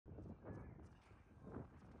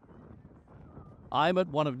I'm at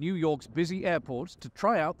one of New York's busy airports to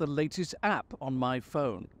try out the latest app on my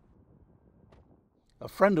phone. A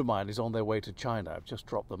friend of mine is on their way to China. I've just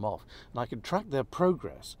dropped them off, and I can track their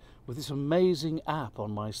progress with this amazing app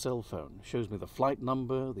on my cell phone. It shows me the flight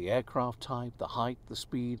number, the aircraft type, the height, the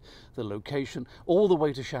speed, the location, all the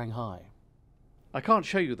way to Shanghai. I can't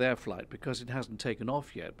show you their flight because it hasn't taken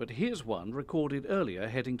off yet, but here's one recorded earlier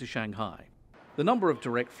heading to Shanghai. The number of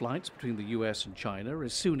direct flights between the US and China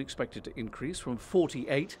is soon expected to increase from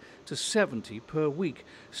 48 to 70 per week,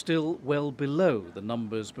 still well below the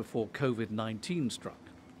numbers before COVID-19 struck.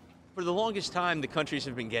 For the longest time, the countries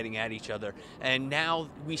have been getting at each other, and now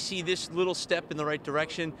we see this little step in the right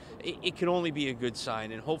direction. It can only be a good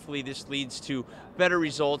sign, and hopefully this leads to better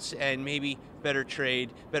results and maybe better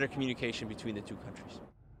trade, better communication between the two countries.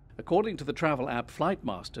 According to the travel app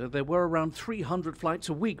Flightmaster, there were around 300 flights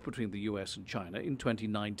a week between the US and China in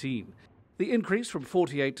 2019. The increase from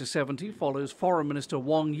 48 to 70 follows Foreign Minister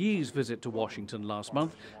Wang Yi's visit to Washington last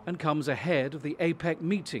month and comes ahead of the APEC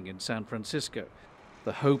meeting in San Francisco.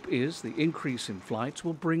 The hope is the increase in flights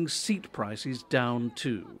will bring seat prices down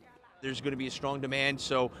too. There's going to be a strong demand,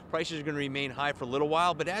 so prices are going to remain high for a little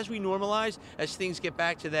while, but as we normalize, as things get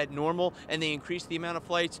back to that normal and they increase the amount of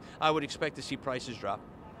flights, I would expect to see prices drop.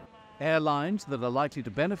 Airlines that are likely to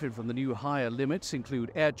benefit from the new higher limits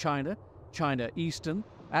include Air China, China Eastern,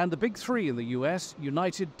 and the big three in the US,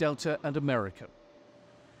 United, Delta, and American.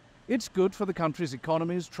 It's good for the country's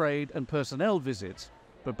economies, trade, and personnel visits,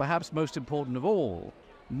 but perhaps most important of all,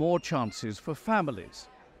 more chances for families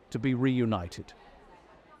to be reunited.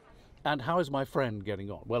 And how is my friend getting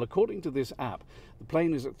on? Well, according to this app, the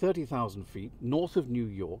plane is at 30,000 feet north of New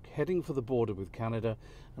York, heading for the border with Canada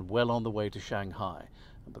and well on the way to Shanghai.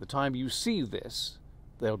 And by the time you see this,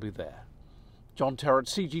 they'll be there. Terrett,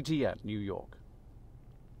 CGTN, New York.